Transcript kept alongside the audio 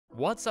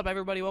What's up,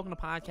 everybody? Welcome to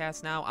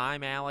Podcast Now.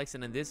 I'm Alex,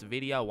 and in this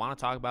video, I want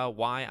to talk about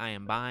why I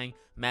am buying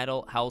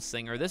Metal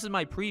Hellsinger. This is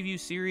my preview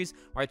series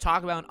where I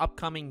talk about an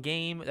upcoming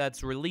game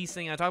that's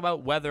releasing. I talk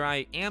about whether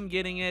I am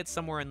getting it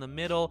somewhere in the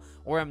middle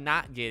or I'm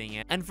not getting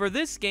it. And for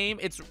this game,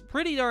 it's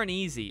pretty darn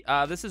easy.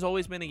 This has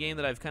always been a game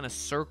that I've kind of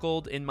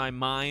circled in my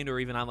mind or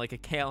even on like a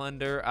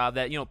calendar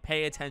that,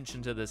 pay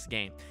attention to this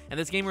game. And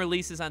this game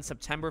releases on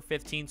September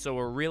 15th, so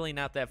we're really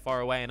not that far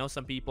away. I know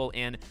some people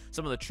in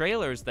some of the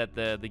trailers that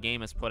the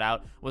game has put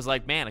out was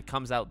like, man, it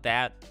comes out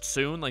that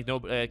soon. Like, no,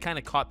 it kind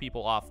of caught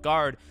people off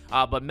guard.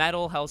 But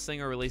Metal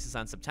Hellsinger releases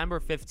on September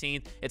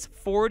 15th. It's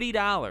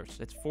 $40.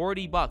 It's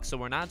 $40. So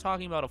we're not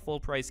talking about a full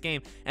price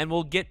game, and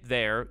we'll get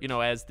there,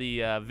 as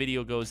the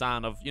video goes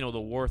on of, the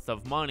worth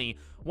of money.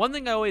 One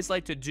thing I always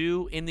like to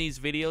do in these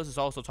videos is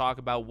also talk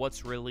about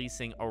what's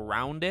releasing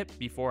around it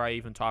before I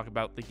even talk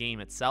about the game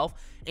itself.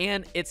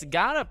 And it's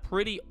got a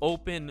pretty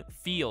open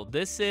field.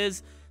 This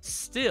is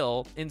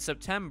still in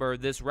September,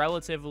 this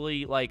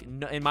relatively, like,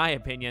 in my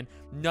opinion,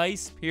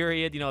 nice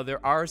period.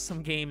 There are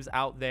some games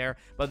out there,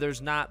 but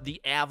there's not the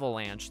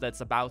avalanche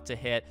that's about to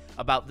hit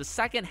about the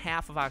second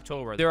half of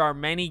October. There are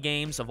many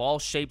games of all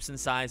shapes and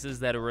sizes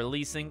that are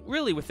releasing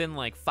really within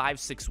like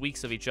 5-6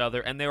 weeks of each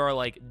other, and there are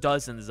like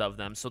dozens of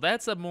them. So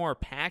that's a more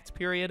packed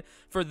period.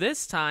 For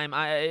this time,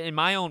 in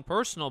my own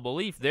personal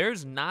belief,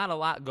 there's not a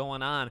lot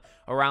going on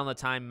around the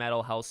time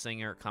Metal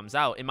Hellsinger comes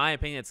out. In my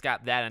opinion, it's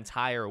got that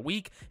entire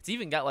week. It's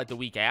even got like the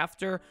week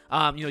after.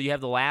 You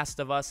have The Last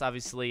of Us,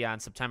 obviously, on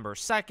September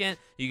 2nd.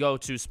 You go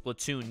to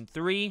Splatoon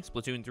 3.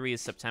 Splatoon 3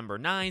 is September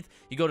 9th.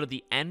 You go to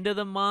the end of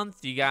the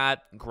month. You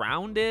got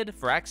Grounded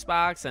for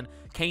Xbox and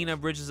Kena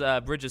Bridge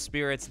of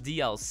Spirits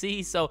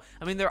DLC. So,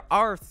 I mean, there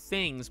are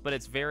things, but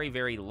it's very,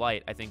 very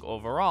light, I think,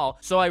 overall.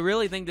 So I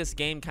really think this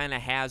game kind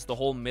of has the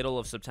whole middle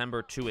of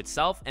September to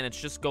itself, and it's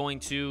just going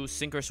to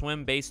sink or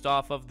swim based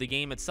off of the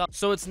game itself.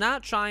 So it's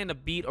not trying to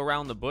beat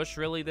around the bush,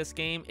 really, this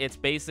game. It's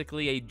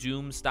basically a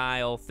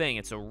Doom-style thing.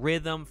 It's a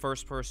rhythm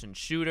first-person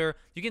shooter.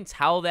 You can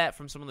tell that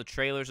from some of the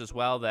trailers as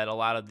well, that a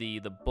lot of the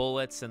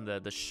bullets and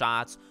the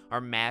shots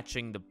are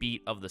matching the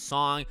beat of the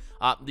song.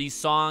 These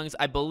songs,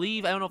 I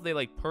believe, I don't know if they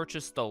like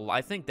purchased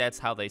I think that's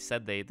how they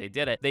said they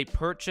did it. They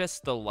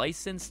purchased the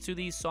license to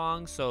these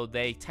songs, so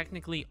they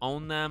technically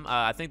own them.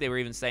 I think they were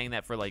even saying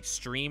that for like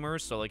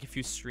streamers. So like if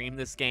you stream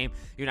this game,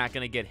 you're not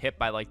going to get hit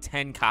by like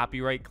 10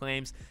 copyright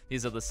claims.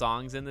 These are the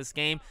songs in this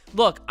game.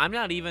 Look, I'm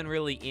not even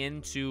really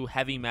into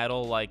heavy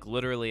metal, like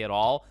literally at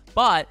all,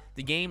 but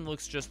the game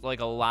looks just like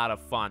a lot of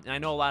fun. And I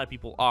know a lot of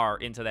people are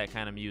into that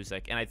kind of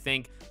music, and I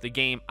think the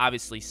game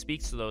obviously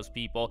speaks to those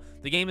people.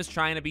 The game is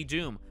trying to be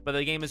Doom, but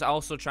the game is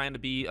also trying to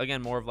be,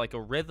 again, more of like a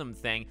rhythm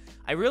thing.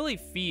 I really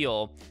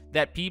feel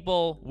that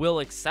people will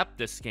accept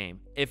this game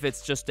if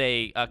it's just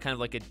a kind of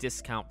like a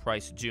discount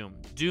price Doom.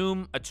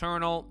 Doom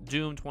Eternal,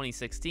 Doom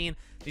 2016.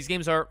 These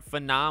games are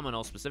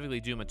phenomenal, specifically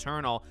Doom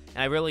Eternal, and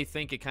I really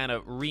think it kind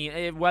of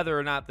whether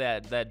or not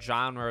that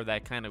genre,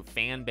 that kind of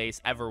fan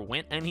base ever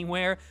went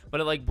anywhere,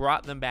 but it like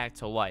brought them back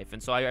to life.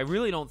 And so I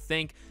really don't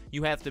think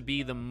you have to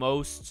be the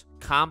most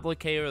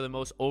complicated or the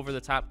most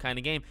over-the-top kind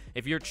of game.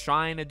 If you're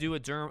trying to do a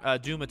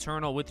Doom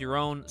Eternal with your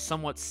own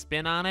somewhat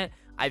spin on it,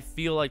 I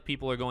feel like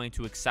people are going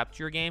to accept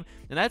your game.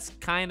 And that's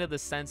kind of the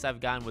sense I've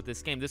gotten with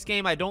this game. This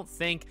game, I don't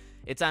think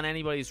it's on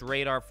anybody's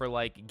radar for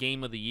like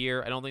game of the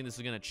year. I don't think this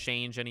is going to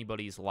change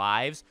anybody's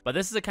lives, but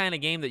this is the kind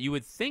of game that you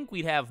would think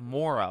we'd have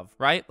more of,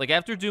 right? Like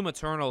after Doom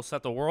Eternal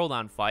set the world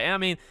on fire. I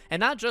mean, and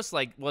not just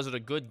like, was it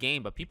a good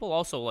game, but people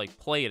also like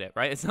played it,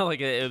 right? It's not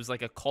like it was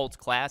like a cult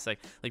classic.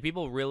 Like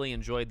people really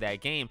enjoyed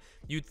that game.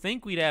 You'd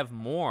think we'd have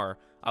more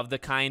of the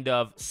kind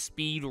of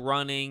speed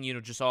running,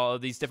 just all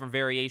of these different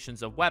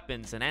variations of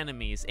weapons and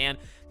enemies. And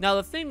now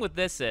the thing with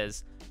this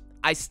is,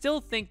 I still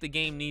think the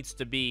game needs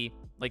to be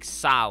like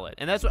solid.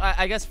 And that's what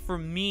I guess for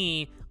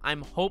me,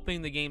 I'm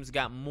hoping the game's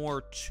got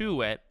more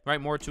to it,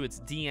 right? More to its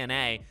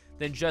DNA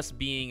than just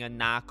being a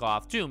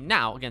knockoff Doom.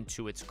 Now, again,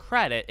 to its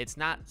credit, it's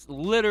not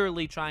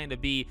literally trying to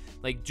be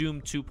like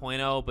Doom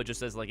 2.0, but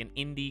just as like an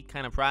indie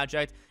kind of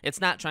project. It's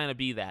not trying to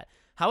be that.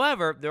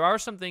 However, there are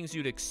some things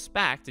you'd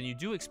expect, and you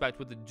do expect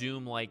with a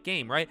Doom-like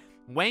game, right?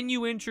 When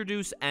you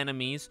introduce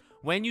enemies,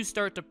 when you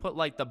start to put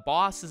like the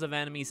bosses of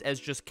enemies as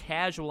just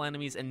casual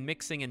enemies and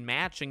mixing and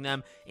matching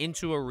them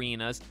into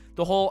arenas,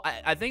 the whole,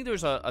 I think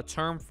there's a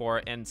term for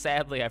it, and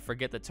sadly I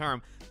forget the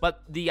term,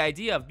 but the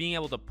idea of being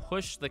able to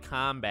push the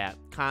combat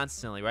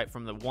constantly, right,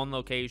 from the one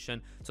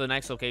location to the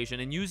next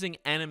location, and using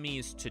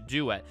enemies to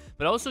do it,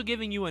 but also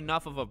giving you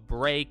enough of a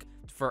break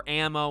for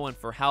ammo and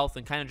for health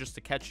and kind of just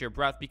to catch your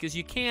breath, because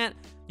you can't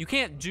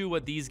do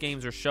what these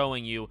games are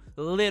showing you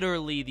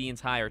literally the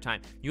entire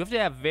time. You have to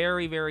have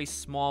very, very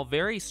small,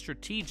 very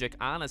strategic,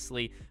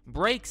 honestly,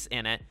 breaks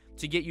in it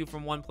to get you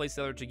from one place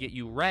to the other, to get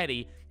you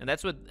ready. And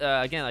that's what,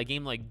 again, a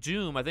game like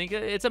Doom, I think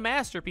it's a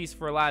masterpiece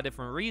for a lot of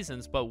different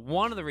reasons, but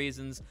one of the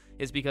reasons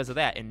is because of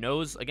that. It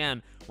knows,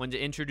 again, when to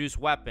introduce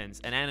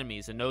weapons and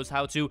enemies. It knows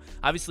how to,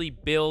 obviously,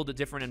 build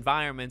different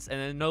environments, and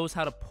it knows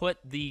how to put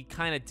the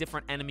kind of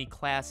different enemy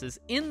classes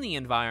in the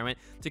environment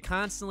to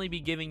constantly be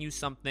giving you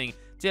something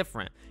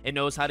different. It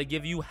knows how to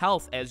give you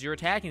health as you're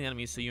attacking the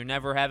enemies, so you're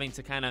never having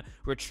to kind of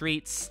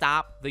retreat,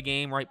 stop the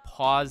game, right,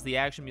 pause the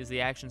action because the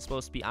action's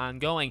supposed to be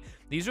ongoing.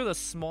 These are the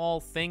small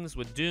things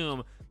with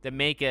Doom that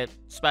make it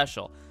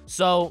special.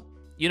 So,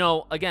 you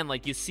know, again,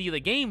 like, you see the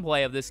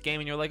gameplay of this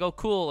game and you're like, oh,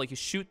 cool, like, you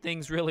shoot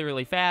things really,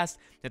 really fast.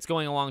 It's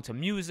going along to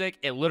music.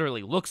 It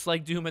literally looks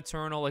like Doom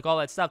Eternal, like all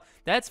that stuff.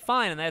 That's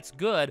fine and that's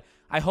good.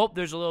 I hope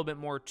there's a little bit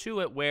more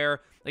to it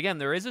where, again,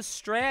 there is a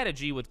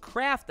strategy with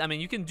craft. I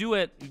mean, you can do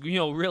it, you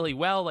know, really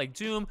well like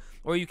Doom,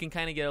 or you can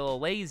kind of get a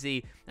little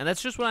lazy. And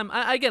that's just what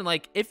again,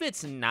 like, if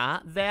it's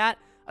not that,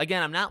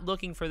 again, I'm not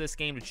looking for this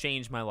game to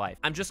change my life.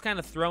 I'm just kind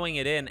of throwing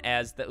it in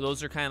as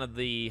those are kind of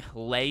the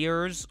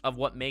layers of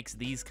what makes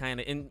these kind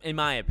of, in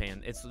my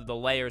opinion, it's the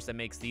layers that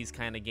makes these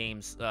kind of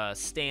games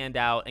stand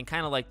out, and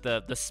kind of like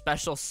the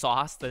special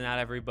sauce that not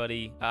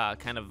everybody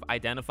kind of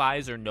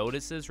identifies or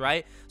notices,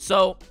 right?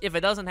 So if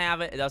it doesn't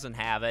have it, it doesn't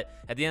have it.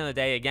 At the end of the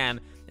day, again,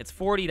 it's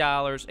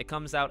 $40. It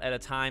comes out at a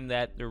time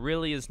that there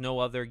really is no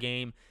other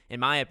game in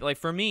my, like,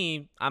 for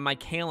me, on my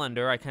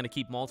calendar, I kind of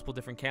keep multiple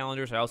different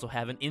calendars. I also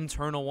have an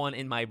internal one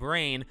in my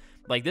brain.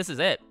 Like, this is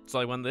it. So,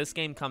 like, when this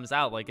game comes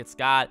out, like, it's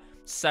got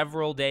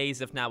several days,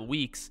 if not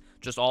weeks,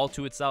 just all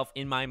to itself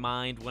in my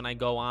mind when I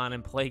go on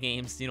and play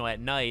games, you know, at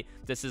night.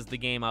 This is the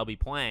game I'll be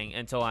playing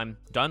until I'm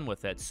done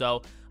with it.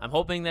 So I'm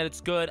hoping that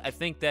it's good. I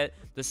think that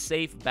the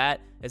safe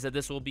bet is that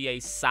this will be a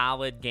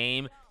solid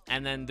game.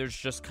 And then there's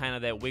just kind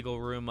of that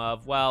wiggle room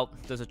of, well,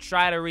 does it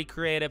try to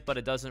recreate it, but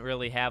it doesn't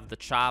really have the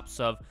chops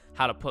of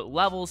how to put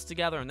levels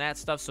together and that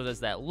stuff, so does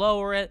that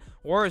lower it?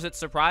 Or is it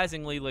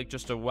surprisingly like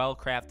just a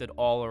well-crafted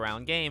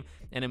all-around game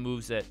and it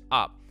moves it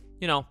up?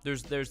 You know,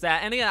 there's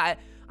that. And again,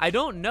 I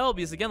don't know,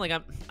 because again, like,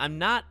 I'm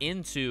not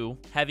into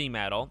heavy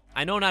metal.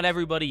 I know not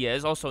everybody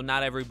is, also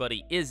not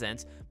everybody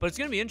isn't, but it's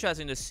gonna be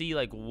interesting to see,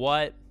 like,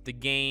 what the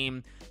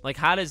game, like,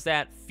 how does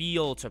that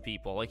feel to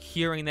people? Like,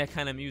 hearing that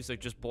kind of music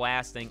just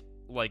blasting,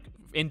 like,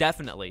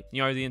 indefinitely,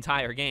 you know, the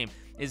entire game.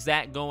 Is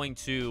that going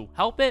to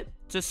help it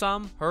to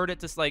some, hurt it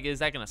to, like, is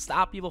that going to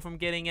stop people from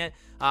getting it?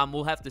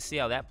 We'll have to see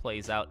how that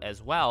plays out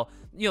as well.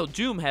 You know,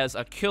 Doom has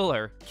a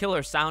killer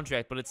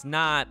soundtrack, but it's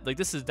not, like,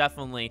 this is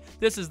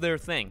their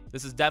thing.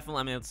 This is definitely,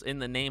 I mean, it's in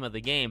the name of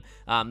the game.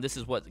 This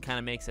is what kind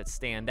of makes it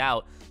stand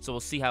out, so we'll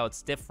see how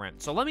it's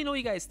different. So let me know what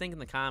you guys think in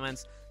the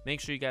comments. Make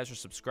sure you guys are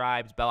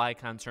subscribed, bell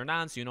icon turned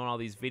on so you know when all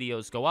these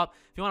videos go up.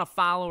 If you want to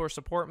follow or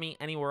support me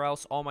anywhere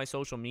else, all my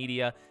social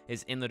media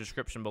is in the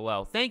description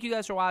below. Thank you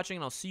guys for watching,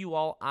 and I'll see you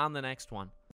all on the next one.